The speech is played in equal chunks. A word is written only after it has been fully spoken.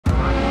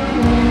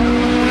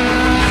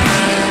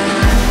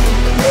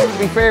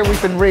be fair,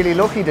 we've been really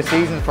lucky. The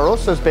season for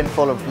us has been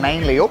full of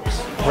mainly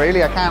ups.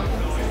 Really, I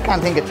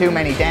can't think of too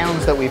many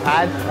downs that we've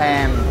had.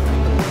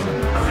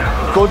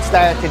 Good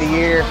start to the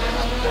year,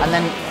 and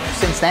then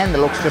since then the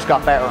looks just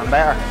got better and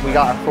better. We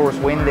got our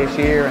first win this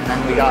year, and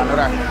then we got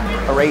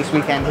a race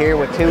weekend here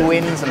with 2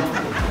 wins, and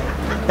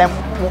then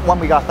when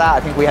we got that, I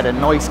think we had a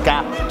nice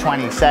gap,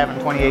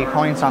 27, 28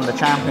 points on the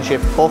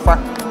championship buffer.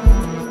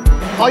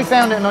 I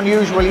found it an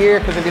unusual year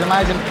because if you can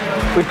imagine,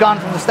 we've gone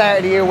from the start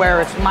of the year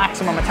where it's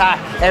maximum attack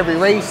every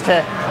race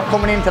to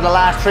coming into the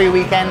last 3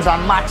 weekends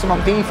on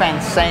maximum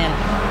defence, saying,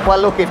 well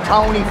look, if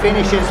Tony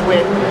finishes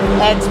with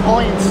X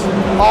points,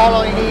 all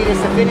I need is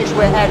to finish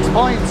with X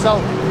points. So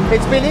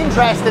it's been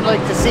interesting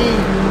like to see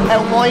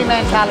how my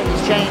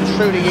mentality's changed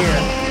through the year.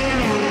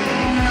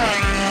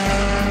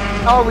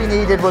 All we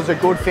needed was a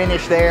good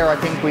finish there. I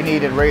think we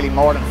needed really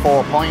more than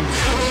 4 points.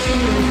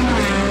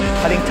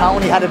 I think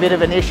Tony had a bit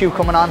of an issue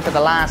coming on to the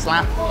last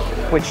lap,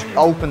 which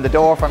opened the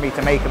door for me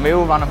to make a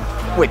move on him,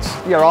 which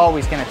you're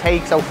always going to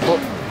take. So but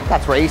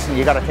that's racing,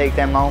 you got to take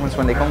them moments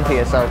when they come to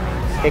you. So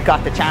it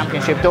got the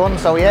championship done.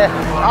 So yeah,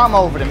 I'm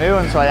over the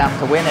moon, so I am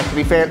to win it. To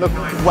be fair, look,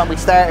 when we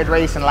started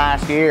racing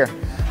last year,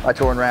 I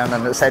turned around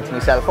and said to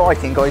myself, oh, I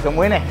think I can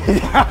win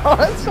it.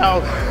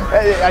 So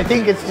I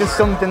think it's just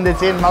something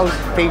that's in most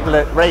people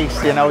that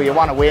race. You know, you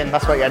want to win,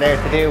 that's what you're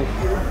there to do.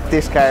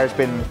 This car's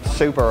been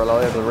super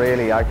reliable,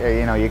 really.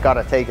 You know, you got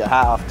to take a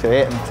hat off to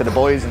it and to the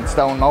boys in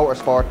Stone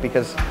Motorsport,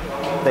 because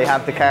they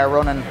have the car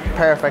running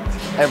perfect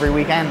every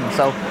weekend.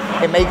 So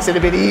it makes it a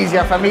bit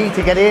easier for me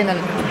to get in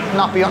and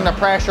not be under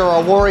pressure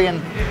or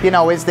worrying, you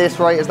know, is this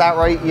right, is that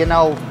right? You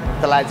know,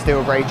 the lads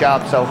do a great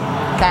job, so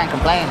can't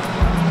complain.